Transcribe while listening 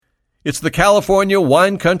It's the California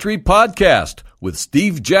Wine Country Podcast with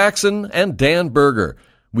Steve Jackson and Dan Berger.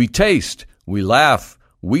 We taste, we laugh,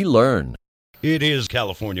 we learn. It is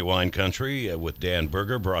California Wine Country with Dan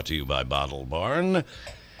Berger, brought to you by Bottle Barn.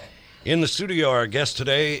 In the studio, our guest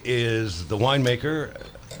today is the winemaker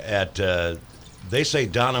at, they say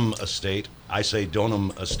Donham Estate. I say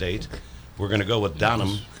Donham Estate. We're going to go with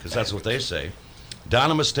Donham because that's what they say.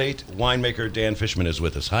 Donham Estate winemaker Dan Fishman is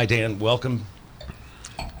with us. Hi, Dan. Welcome.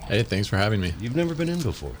 Hey, thanks for having me. You've never been in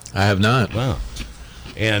before. I have not. Wow.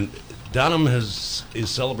 And Donham is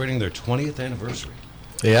celebrating their 20th anniversary.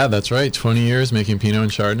 Yeah, that's right. 20 years making Pinot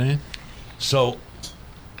and Chardonnay. So,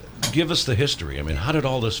 give us the history. I mean, how did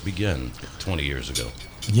all this begin 20 years ago?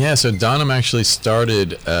 Yeah, so Donham actually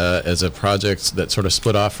started as a project that sort of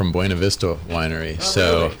split off from Buena Vista Winery.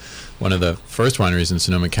 Really? One of the first wineries in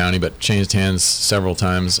Sonoma County, but changed hands several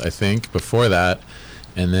times, I think, before that.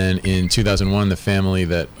 And then in 2001, the family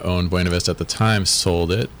that owned Buena Vista at the time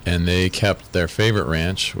sold it, and they kept their favorite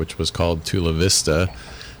ranch, which was called Tula Vista,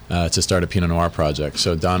 to start a Pinot Noir project.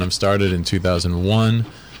 So Donham started in 2001,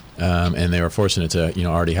 and they were fortunate to,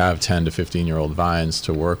 already have 10 to 15-year-old vines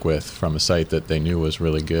to work with from a site that they knew was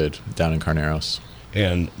really good down in Carneros.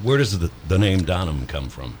 And where does the name Donham come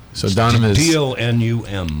from? So Donham is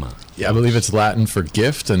D-O-N-U-M. Yeah, I believe it's Latin for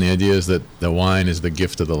gift, and the idea is that the wine is the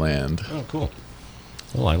gift of the land. Oh, cool.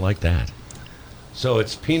 Well, I like that. So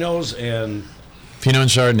it's Pinots and... Pinot and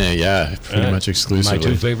Chardonnay, yeah, pretty much exclusively. My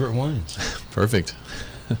two favorite wines. Perfect.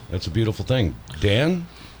 That's a beautiful thing. Dan,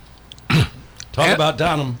 talk about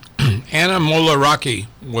Donham. Anna Molaraki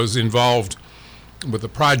was involved with the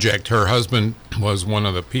project. Her husband was one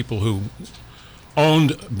of the people who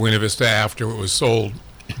owned Buena Vista after it was sold.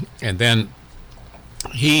 And then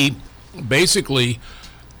he basically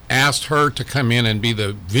asked her to come in and be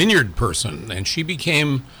the vineyard person, and she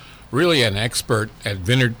became really an expert at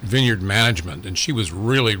vineyard management, and she was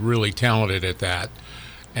really, really talented at that.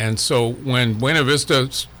 And so when Buena Vista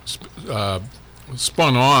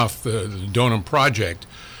spun off the Donham project,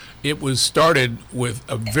 it was started with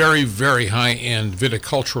a very, very high-end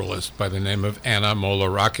viticulturalist by the name of Anna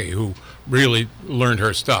Molaraki, who really learned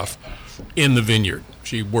her stuff in the vineyard.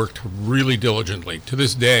 She worked really diligently. To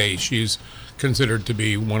this day, she's considered to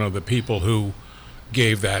be one of the people who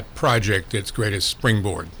gave that project its greatest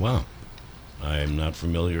springboard. Wow. I'm not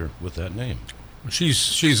familiar with that name.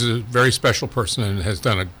 She's a very special person and has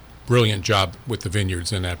done a brilliant job with the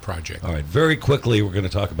vineyards in that project. All right, very quickly, we're going to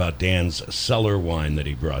talk about Dan's cellar wine that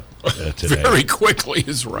he brought today. Very quickly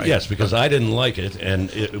is right. Yes, because I didn't like it, and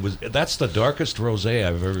that's the darkest rosé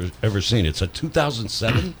I've ever seen. It's a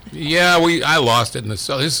 2007? Yeah, I lost it in the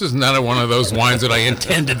cellar. This is not one of those wines that I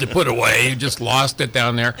intended to put away. Just lost it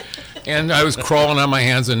down there. And I was crawling on my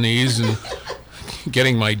hands and knees and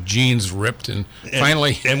getting my jeans ripped, and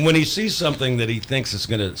finally... And when he sees something that he thinks is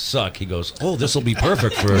going to suck, he goes, oh, this will be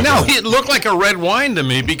perfect for... No, it looked like a red wine to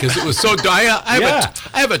me because it was so dark. I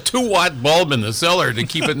have a 2-watt bulb in the cellar to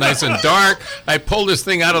keep it nice and dark. I pulled this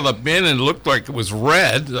thing out of the bin and it looked like it was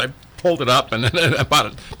red. I pulled it up, and then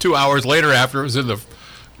about 2 hours later, after it was in the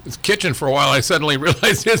kitchen for a while, I suddenly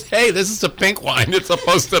realized, hey, this is a pink wine. It's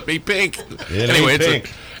supposed to be pink. Anyway, it's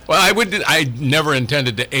pink. I never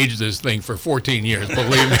intended to age this thing for 14 years,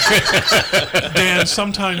 believe me. Dan,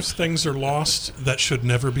 sometimes things are lost that should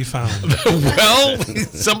never be found. Well,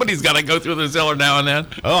 somebody's got to go through the cellar now and then.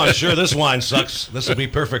 Oh, I'm sure this wine sucks. This will be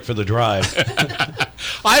perfect for the drive.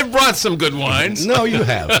 I've brought some good wines. No, you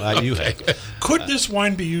have. You have. Could this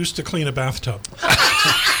wine be used to clean a bathtub?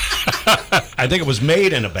 I think it was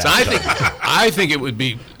made in a bathtub. So I think it would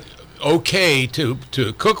be okay to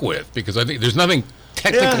cook with, because I think there's nothing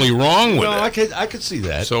technically wrong with it. I could see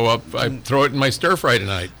that. So I throw it in my stir fry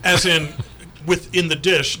tonight. As in, within the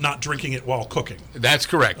dish, not drinking it while cooking. That's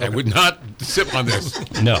correct. Okay. I would not sip on this.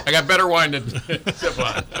 No. I got better wine to sip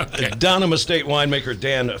on. Okay. Donham Estate winemaker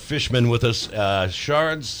Dan Fishman with us.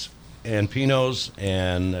 Chards and Pinots,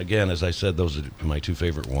 and again, as I said, those are my two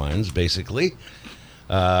favorite wines, basically.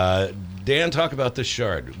 Dan, talk about this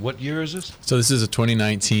Chard. What year is this? So this is a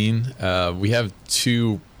 2019. We have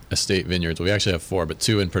 2 estate vineyards. We actually have 4, but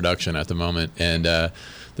 2 in production at the moment. And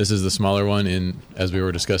this is the smaller one in, as we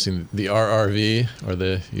were discussing, the RRV, or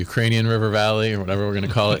the Ukrainian River Valley, or whatever we're going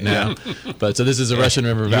to call it now. But so this is a Russian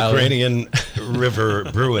River Valley. Ukrainian River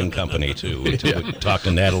Brewing Company, too. We talked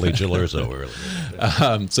to Natalie Gelurzo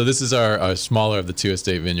earlier. So this is our smaller of the 2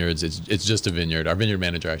 estate vineyards. It's just a vineyard. Our vineyard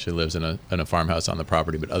manager actually lives in a farmhouse on the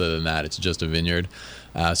property, but other than that, it's just a vineyard.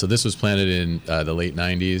 So this was planted in the late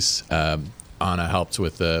 90s. Anna helped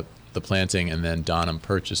with the planting, and then Donham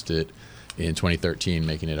purchased it in 2013,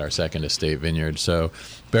 making it our second estate vineyard. So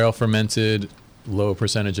barrel fermented low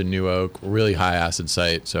percentage of new oak, really high acid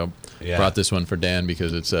site. So Yeah. brought this one for Dan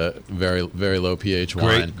because it's a very, very low pH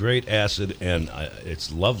wine. Great acid, and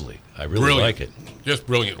it's lovely. I really Brilliant. like it. Just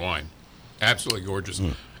brilliant wine. Absolutely gorgeous.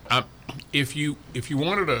 If you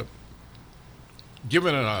wanted to give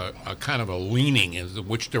it a kind of a leaning as to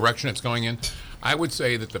which direction it's going in, I would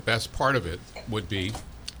say that the best part of it would be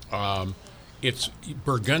its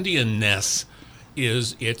Burgundian-ness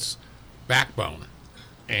is its backbone,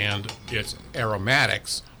 and its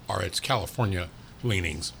aromatics are its California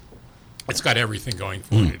leanings. It's got everything going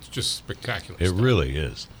for it. It's just spectacular. It stuff. really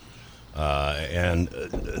is. And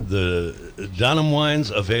the Dunham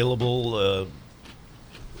wines available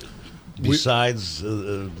besides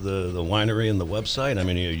the winery and the website. I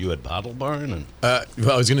mean, you at Bottle Barn and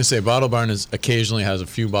Well, I was going to say Bottle Barn occasionally has a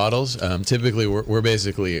few bottles. Typically, we're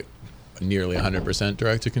basically nearly 100%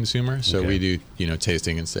 direct to consumer. So Okay. we do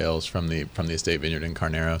tasting and sales from the estate vineyard in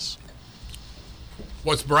Carneros.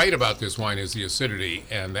 What's bright about this wine is the acidity,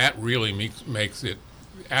 and that really makes it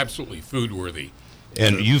absolutely food worthy.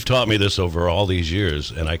 and you've taught me this over all these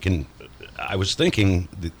years, and I was thinking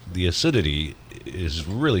the acidity is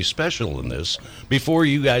really special in this before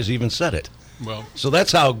you guys even said it. Well, So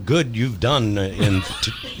that's how good you've done in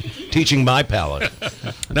teaching my palate.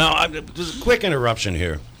 Now, just a quick interruption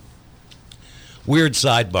here. Weird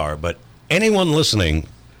sidebar, but anyone listening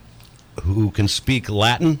who can speak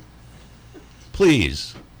Latin,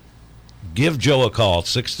 please give Joe a call,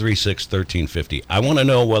 636-1350. I want to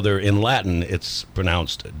know whether in Latin it's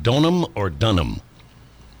pronounced Donum or Dunham.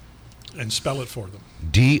 And spell it for them.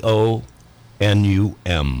 Donum.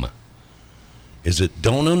 Is it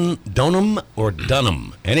Donum or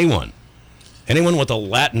Dunham? Anyone with a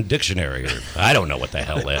Latin dictionary? Or, I don't know what the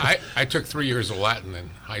hell that is. I took 3 years of Latin in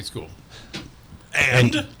high school.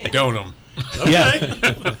 And Donum.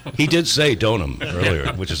 yeah, he did say Donum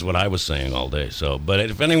earlier, which is what I was saying all day. So, but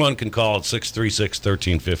if anyone can call at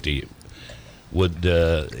 636-1350, would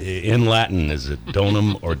in Latin is it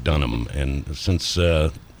Donum or Dunham? And since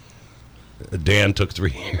Dan took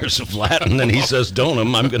 3 years of Latin and he says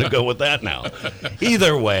Donum, I'm going to go with that now.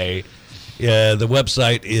 Either way, the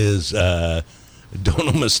website is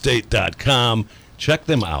donumastate.com. Check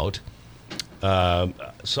them out.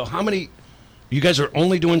 So how many... You guys are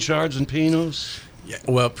only doing Chards and Pinots? Yeah,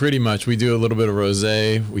 well, pretty much. We do a little bit of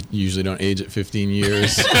rosé. We usually don't age at 15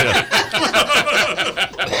 years.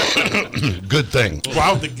 Good thing.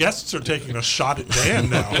 Wow, the guests are taking a shot at Dan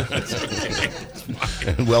now.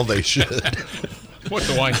 Well, they should. What's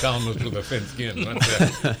the wine columnist with a thin skin?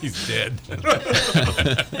 What's that? He's dead.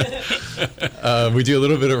 We do a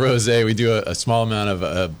little bit of rosé. We do a small amount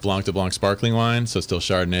of Blanc de Blanc sparkling wine, so still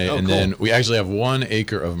Chardonnay. Oh, and cool. then we actually have 1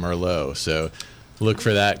 acre of Merlot. So look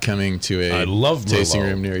for that coming to a I love tasting Merlot.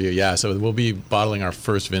 room near you. Yeah, so we'll be bottling our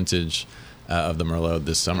first vintage of the Merlot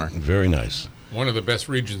this summer. Very nice. One of the best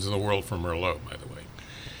regions in the world for Merlot, by the way.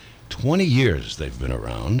 20 years they've been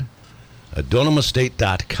around.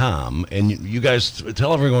 donumastate.com. And you guys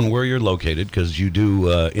tell everyone where you're located because you do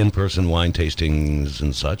in-person wine tastings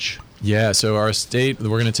and such. Yeah, so our estate, we're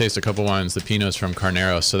going to taste a couple wines, the Pinots from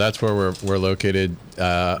Carneros. So that's where we're located.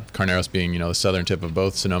 Carneros being, the southern tip of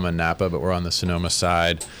both Sonoma and Napa, but we're on the Sonoma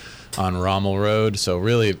side on Rommel Road. So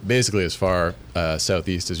really, basically as far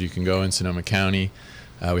southeast as you can go in Sonoma County.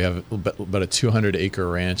 We have about a 200-acre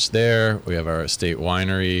ranch there. We have our estate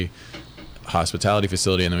winery, hospitality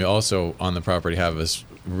facility, and then we also on the property have this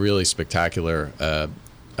really spectacular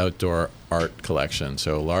outdoor art collection.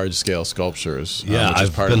 So large-scale sculptures. Yeah, which is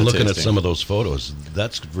I've part been of the looking at tasting. some of those photos.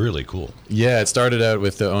 That's really cool. Yeah, it started out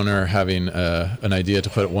with the owner having an idea to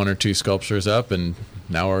put 1 or 2 sculptures up, and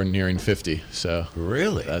now we're nearing 50. So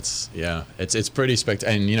Really? it's pretty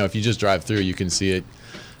spectacular. And if you just drive through, you can see it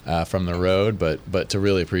from the road. But to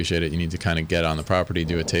really appreciate it, you need to kind of get on the property,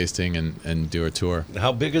 do a tasting, and do a tour.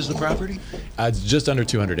 How big is the property? It's just under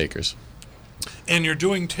 200 acres. And you're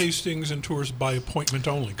doing tastings and tours by appointment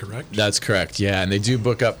only, correct? That's correct. Yeah, and they do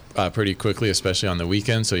book up pretty quickly, especially on the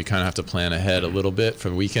weekends. So you kind of have to plan ahead a little bit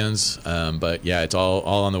for weekends. But yeah, it's all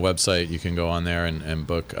on the website. You can go on there and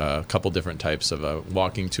book a couple different types of a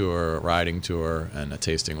walking tour, a riding tour, and a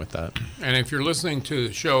tasting with that. And if you're listening to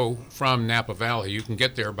the show from Napa Valley, you can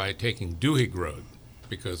get there by taking Duhigg Road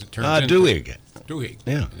because it turns into Duhigg. Duhigg.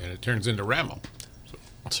 Yeah. And it turns into Rammel.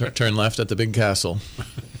 Turn left at the big castle.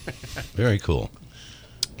 Very cool.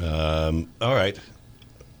 All right.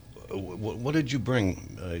 What did you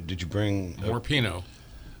bring? Did you bring More Pinot.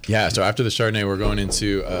 Yeah, so after the Chardonnay, we're going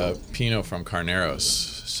into Pinot from Carneros.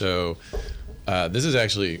 So this is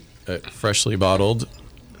actually freshly bottled,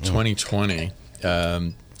 2020.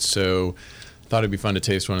 So thought it'd be fun to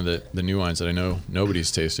taste one of the new wines that I know nobody's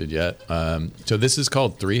tasted yet. So this is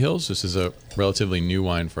called Three Hills. This is a relatively new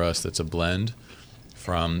wine for us that's a blend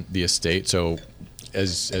from the estate. So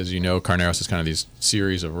as you know, Carneros is kind of these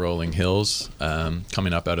series of rolling hills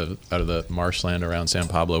coming up out of the marshland around San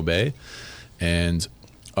Pablo Bay. And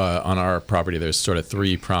on our property, there's sort of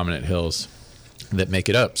three prominent hills that make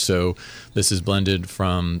it up. So this is blended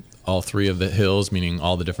from all three of the hills, meaning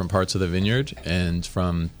all the different parts of the vineyard, and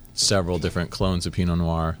from several different clones of Pinot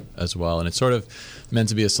Noir as well. And it's sort of meant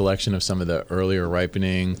to be a selection of some of the earlier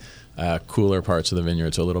ripening, cooler parts of the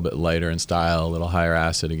vineyard, so a little bit lighter in style, a little higher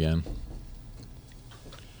acid again.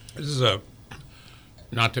 This is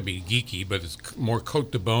not to be geeky, but it's more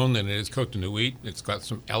Côte de Beaune than it is Côte de Nuit. It's got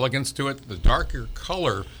some elegance to it. The darker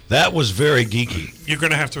color. That was very geeky. You're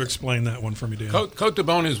going to have to explain that one for me, Dan. Côte de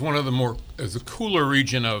Beaune is one of the cooler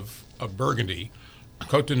region of Burgundy.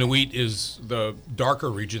 Côte de Nuit is the darker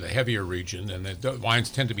region, the heavier region, and the wines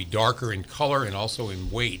tend to be darker in color and also in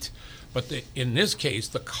weight. But in this case,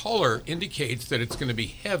 the color indicates that it's going to be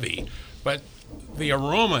heavy, but the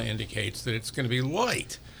aroma indicates that it's going to be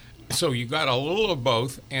light. So you got a little of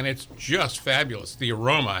both, and it's just fabulous. The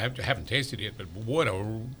aroma, I haven't tasted it yet, but what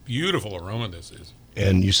a beautiful aroma this is.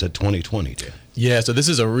 And you said 2020, Dan. Yeah, so this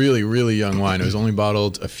is a really, really young wine. It was only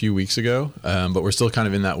bottled a few weeks ago, but we're still kind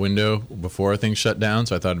of in that window before things shut down,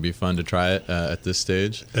 so I thought it'd be fun to try it at this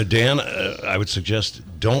stage. Dan, I would suggest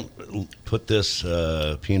don't put this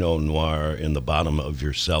Pinot Noir in the bottom of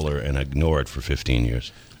your cellar and ignore it for 15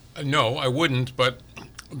 years. No, I wouldn't, but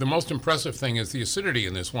the most impressive thing is the acidity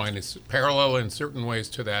in this wine. It's parallel in certain ways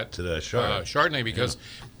to that Chardonnay, because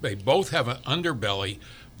they both have an underbelly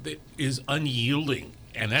that is unyielding,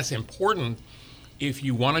 and that's important if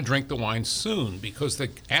you want to drink the wine soon, because the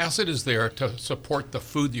acid is there to support the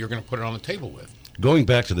food that you're going to put it on the table with. Going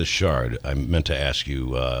back to the Chard, I meant to ask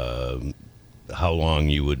you how long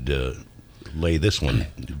you would lay this one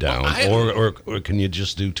down, or can you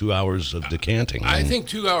just do 2 hours of decanting? I think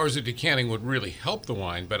 2 hours of decanting would really help the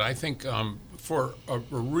wine, but I think for a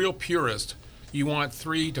real purist, you want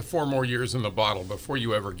 3 to 4 more years in the bottle before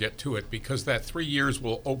you ever get to it, because that 3 years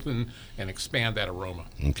will open and expand that aroma.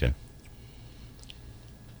 Okay.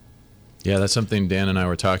 Yeah, that's something Dan and I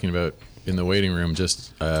were talking about in the waiting room,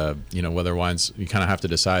 just whether wines, you kind of have to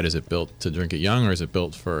decide, is it built to drink it young or is it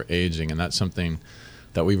built for aging? And that's something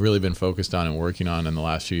that we've really been focused on and working on in the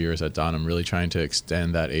last few years at Donham, really trying to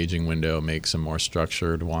extend that aging window, make some more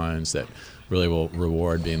structured wines that really will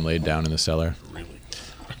reward being laid down in the cellar. Really.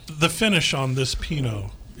 The finish on this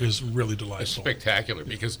Pinot is really delightful. It's spectacular,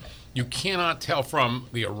 because you cannot tell from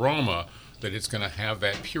the aroma that it's going to have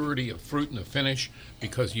that purity of fruit in the finish,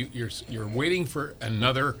 because you're waiting for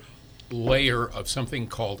another layer of something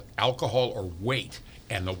called alcohol or weight,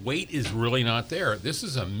 and the weight is really not there. This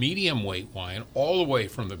is a medium weight wine all the way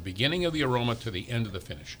from the beginning of the aroma to the end of the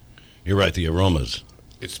finish. You're right, the aroma's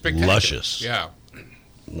It's spectacular. luscious. Yeah.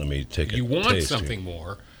 Let me take a You want taste something here.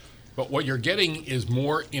 more, but what you're getting is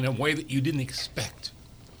more in a way that you didn't expect.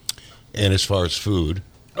 And as far as food,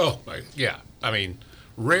 Yeah. I mean,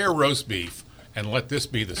 rare roast beef, and let this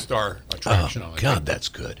be the star attraction on the God, table. that's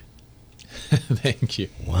good. Thank you.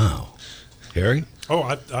 Wow. Harry? Oh,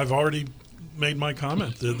 I've already made my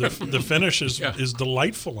comment. The finish is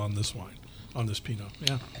delightful on this wine, on this Pinot.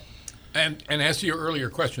 Yeah. And as to your earlier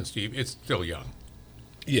question, Steve, it's still young.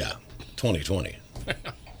 Yeah, 2020.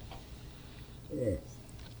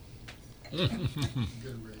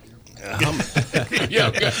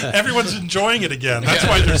 Yeah, good. Everyone's enjoying it again. That's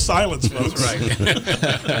why there's silence, folks.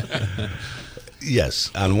 Right. Yes,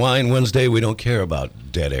 on Wine Wednesday, we don't care about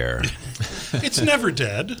dead air. It's never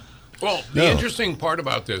dead. Well, the No. interesting part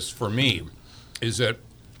about this for me is that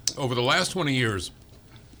over the last 20 years,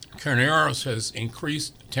 Carneros has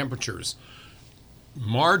increased temperatures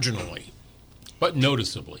marginally, but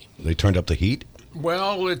noticeably. They turned up the heat?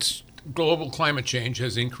 Well, it's global climate change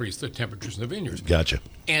has increased the temperatures in the vineyards. Gotcha.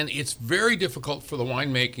 And it's very difficult for the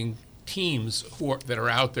winemaking teams that are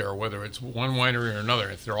out there, whether it's one winery or another.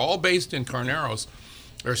 If they're all based in Carneros,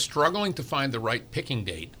 they're struggling to find the right picking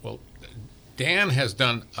date. Well, Dan has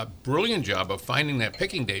done a brilliant job of finding that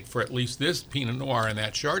picking date for at least this Pinot Noir and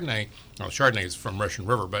that Chardonnay. Well, Chardonnay is from Russian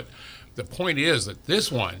River, but the point is that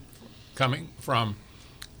this one, coming from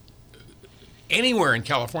anywhere in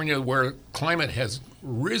California where climate has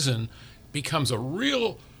risen, becomes a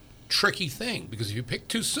real tricky thing, because if you pick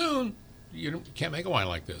too soon, you can't make a wine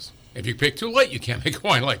like this. If you pick too late, you can't make a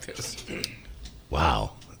wine like this.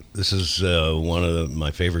 Wow. This is one of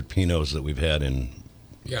my favorite Pinots that we've had in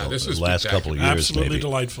This the is last couple of years, Absolutely maybe.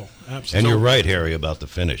 delightful. Absolutely. And you're right, Harry, about the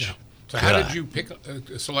finish. Yeah. So how God. did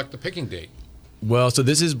you select the picking date? Well, so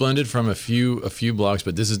this is blended from a few blocks,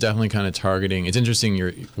 but this is definitely kind of targeting. It's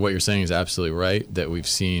interesting. What you're saying is absolutely right. That we've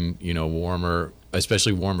seen, warmer,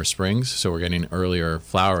 especially warmer springs. So we're getting earlier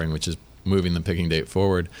flowering, which is moving the picking date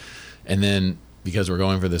forward. And then because we're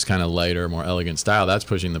going for this kind of lighter, more elegant style, that's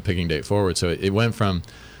pushing the picking date forward. So it went from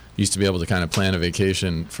used to be able to kind of plan a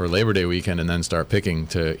vacation for Labor Day weekend and then start picking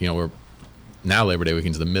to, we're now Labor Day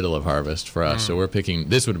weekend's the middle of harvest for us. So we're picking.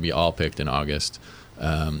 This would be all picked in August.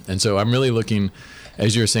 And so I'm really looking,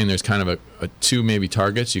 as you were saying, there's kind of a two maybe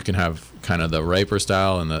targets. You can have kind of the riper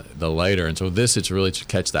style and the lighter. And so it's really to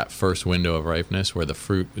catch that first window of ripeness where the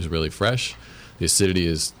fruit is really fresh. The acidity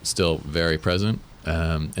is still very present.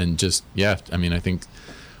 And just, I think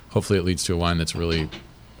hopefully it leads to a wine that's really,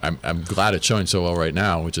 I'm glad it's showing so well right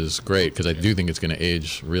now, which is great because I do think it's going to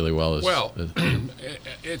age really well.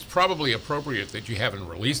 It's probably appropriate that you haven't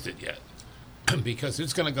released it yet because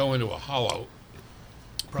it's going to go into a hollow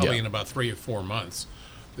probably in about 3 or 4 months.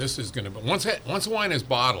 This is going to be, once a wine is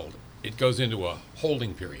bottled, it goes into a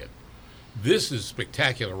holding period. This is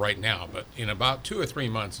spectacular right now, but in about 2 or 3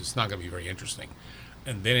 months, it's not going to be very interesting.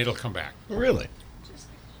 And then it'll come back. Really?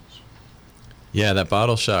 Yeah, that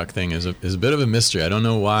bottle shock thing is a bit of a mystery. I don't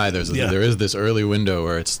know why there is this early window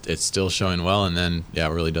where it's still showing well, and then it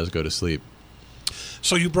really does go to sleep.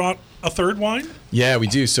 So you brought a third wine? Yeah, we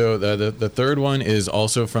do. So the third one is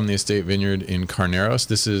also from the estate vineyard in Carneros.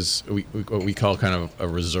 This is what we call kind of a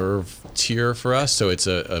reserve tier for us. So it's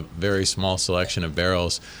a very small selection of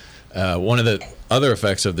barrels. One of the other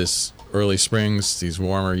effects of this early springs, these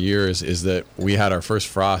warmer years, is that we had our first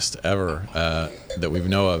frost ever that we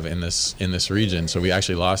know of in this region. So we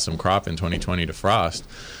actually lost some crop in 2020 to frost.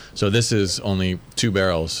 So this is only 2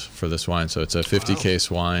 barrels for this wine. So it's a 50-case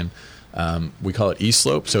wine. We call it east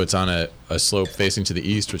slope, so it's on a slope facing to the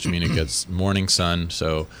east, which means it gets morning sun,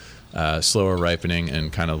 so slower ripening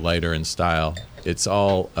and kind of lighter in style. It's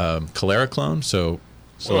all Calera clone, so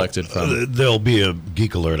selected from... There'll be a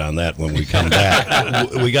geek alert on that when we come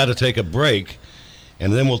back. We got to take a break,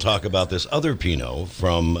 and then we'll talk about this other Pinot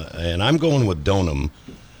from, and I'm going with Donum.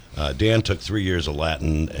 Dan took 3 years of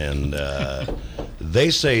Latin, and they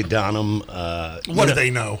say Donum... what do they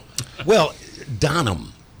know? Well, Donum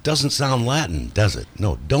doesn't sound Latin, does it?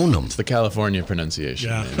 No, Donum. It's the California pronunciation.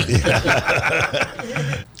 Yeah.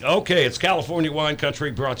 Okay, it's California Wine Country,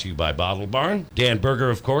 brought to you by Bottle Barn. Dan Berger,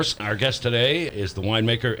 of course. Our guest today is the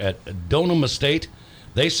winemaker at Donum Estate.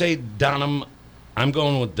 They say Donum. I'm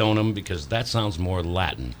going with Donum because that sounds more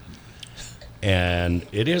Latin. And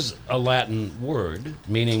it is a Latin word,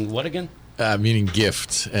 meaning what again? Meaning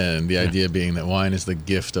gift, and the idea being that wine is the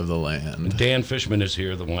gift of the land. Dan Fishman is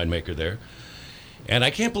here, the winemaker there. And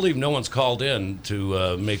I can't believe no one's called in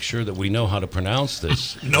to make sure that we know how to pronounce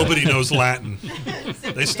this. Nobody knows Latin.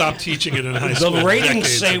 They stopped teaching it in high school. The ratings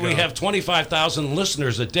say we have 25,000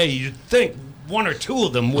 listeners a day. You'd think 1 or 2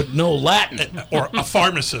 of them would know Latin. Or a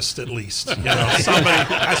pharmacist, at least.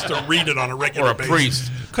 Somebody has to read it on a regular basis. Or a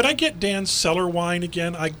priest. Could I get Dan's cellar wine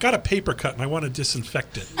again? I got a paper cut, and I want to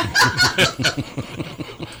disinfect it.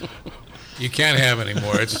 You can't have any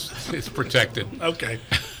more. It's protected. Okay.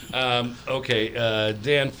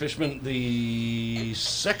 Dan Fishman, the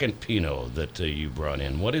second Pinot that you brought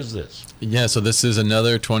in, what is this? Yeah, so this is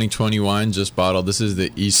another 2020 wine just bottled. This is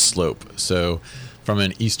the East Slope. So from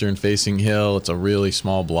an eastern-facing hill, it's a really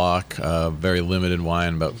small block, very limited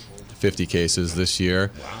wine, about 50 cases this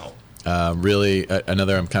year. Wow. Really,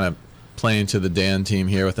 another, I'm kind of playing to the Dan team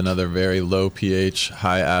here with another very low pH,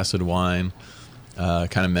 high acid wine,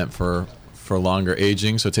 kind of meant for longer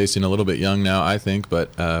aging, so tasting a little bit young now, I think, but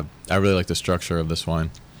I really like the structure of this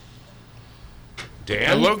wine.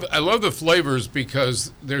 Dan? I love the flavors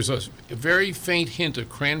because there's a very faint hint of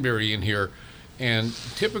cranberry in here, and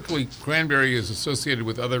typically cranberry is associated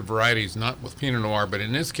with other varieties, not with Pinot Noir, but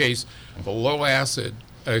in this case, the low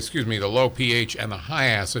pH and the high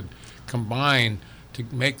acid combine to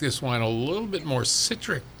make this wine a little bit more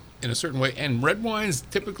citric in a certain way, and red wines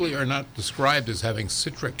typically are not described as having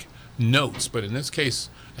citric notes, but in this case,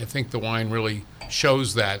 I think the wine really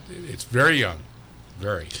shows that. It's very young,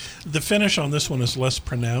 very. The finish on this one is less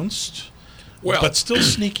pronounced, well, but still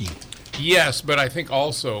sneaky. Yes, but I think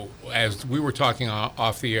also, as we were talking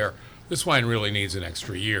off the air, this wine really needs an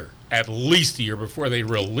extra year, at least a year before they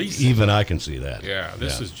release it. Even I can see that. Yeah,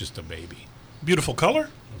 this is just a baby. Beautiful color.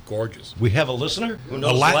 Gorgeous. We have a listener who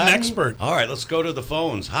knows a Latin expert. All right, let's go to the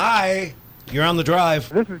phones. Hi. You're on the drive.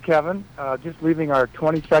 This is Kevin, just leaving our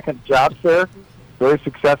 22nd job fair. Very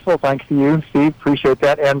successful. Thanks to you, Steve. Appreciate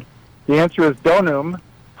that. And the answer is Donum.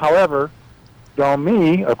 However,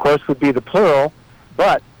 Domi, of course, would be the plural.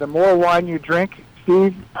 But the more wine you drink,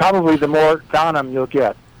 Steve, probably the more Donum you'll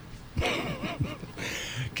get.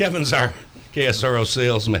 Kevin's our KSRO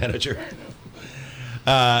sales manager.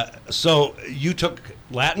 So you took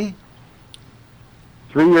Latin?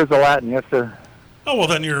 3 years of Latin, yes, sir. Oh, well,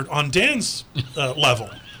 then you're on Dan's level.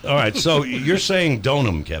 All right, so you're saying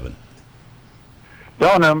Donum, Kevin.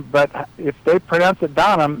 Donum, but if they pronounce it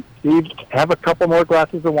Donum, Steve, have a couple more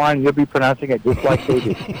glasses of wine, you'll be pronouncing it just like they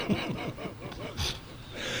do.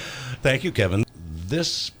 Thank you, Kevin.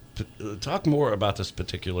 Talk more about this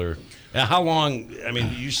particular. How long? I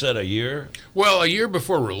mean, you said a year. Well, a year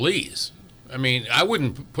before release. I mean, I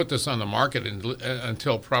wouldn't put this on the market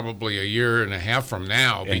until probably a year and a half from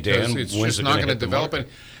now, And because Dan, it's when's just it not gonna going to hit the develop market?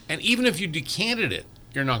 it. And even if you decanted it,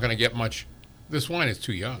 you're not going to get much. This wine is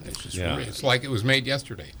too young. It's just Yeah. it's like it was made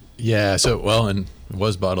yesterday. Yeah. And it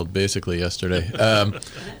was bottled basically yesterday.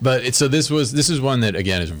 But this is one that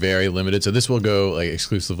again is very limited. So this will go like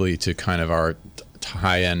exclusively to kind of our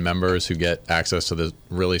high-end members who get access to the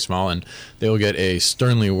really small, and they will get a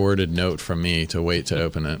sternly worded note from me to wait to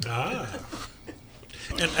open it.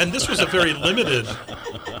 And this was a very limited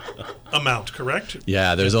amount, correct?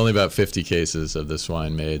 Yeah, there's only about 50 cases of this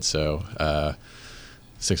wine made, so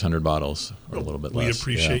 600 bottles or a little bit less. We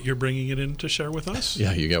appreciate your bringing it in to share with us.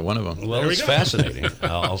 Yeah, you get one of them. Well, There we it's go. fascinating.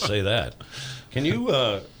 I'll say that. Can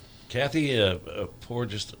you, Kathy, pour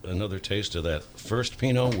just another taste of that first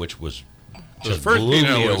Pinot, which was just blew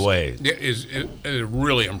me away. is a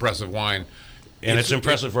really impressive wine. And it's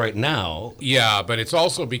impressive right now. Yeah, but it's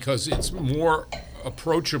also because it's more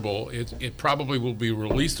approachable. It probably will be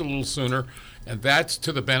released a little sooner, and that's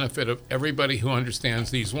to the benefit of everybody who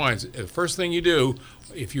understands these wines. The first thing you do,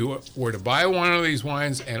 if you were to buy one of these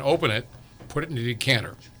wines and open it, put it in a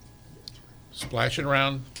decanter. Splash it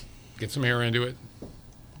around, get some air into it.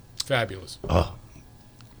 Fabulous. Oh,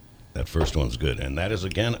 that first one's good. And that is,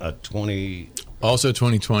 again, a 20... Also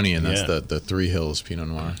 2020, and that's Yeah. the Three Hills Pinot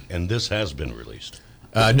Noir. And this has been released.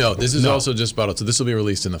 No, this is also just bottled. So this will be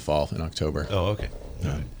released in the fall, in October. Oh, okay. All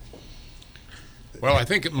right. Well, I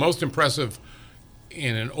think most impressive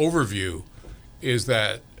in an overview is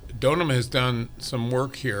that Donum has done some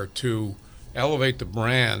work here to elevate the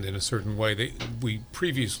brand in a certain way that we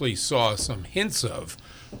previously saw some hints of,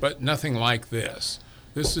 but nothing like this.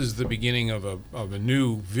 This is the beginning of a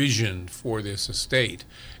new vision for this estate.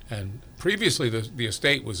 And previously the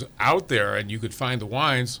estate was out there and you could find the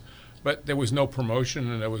wines, but there was no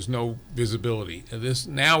promotion and there was no visibility.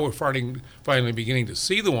 Now we're finally beginning to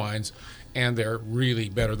see the wines, and they're really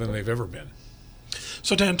better than they've ever been.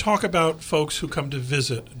 So, Dan, talk about folks who come to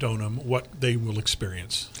visit Donum, what they will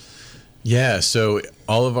experience. Yeah, so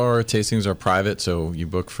all of our tastings are private, so you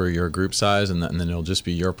book for your group size, and then it'll just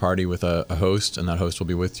be your party with a host, and that host will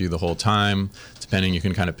be with you the whole time. Depending, you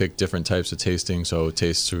can kind of pick different types of tasting, so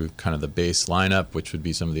taste through kind of the base lineup, which would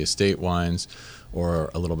be some of the estate wines,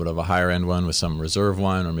 or a little bit of a higher end one with some reserve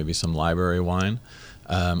wine, or maybe some library wine.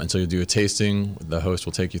 And so you'll do a tasting, the host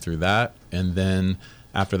will take you through that, and then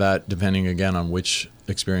after that, depending again on which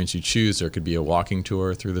experience you choose, there could be a walking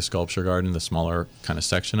tour through the sculpture garden, the smaller kind of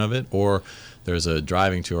section of it, or there's a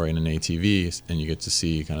driving tour in an ATV, and you get to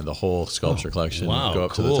see kind of the whole sculpture collection. Wow, go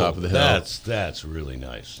up cool. to the top of the hill. That's really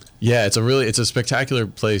nice. Yeah, it's a spectacular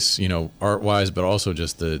place, art-wise, but also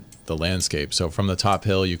just the landscape. So from the top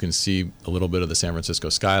hill, you can see a little bit of the San Francisco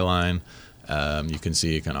skyline. You can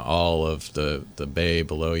see kind of all of the bay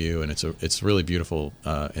below you, and it's really beautiful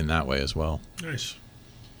in that way as well. Nice.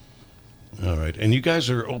 All right. And you guys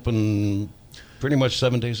are open pretty much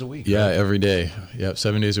 7 days a week. Yeah, right? every day. Yep,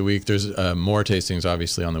 7 days a week. There's more tastings,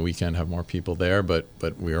 obviously, on the weekend, have more people there, but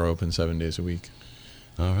we are open 7 days a week.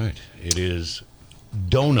 All right. It is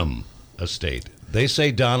Donum Estate. They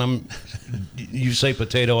say Donum. You say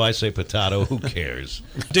potato, I say potato. Who cares?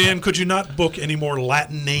 Dan, could you not book any more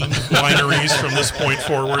Latin-named wineries from this point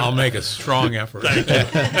forward? I'll make a strong effort.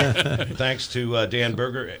 Thanks to Dan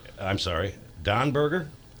Berger. I'm sorry, Don Berger?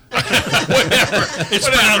 It's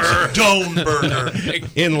pronounced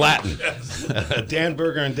Doneburger. In Latin. Dan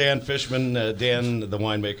Berger and Dan Fishman, Dan the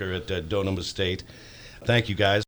winemaker at Donum Estate. Thank you, guys.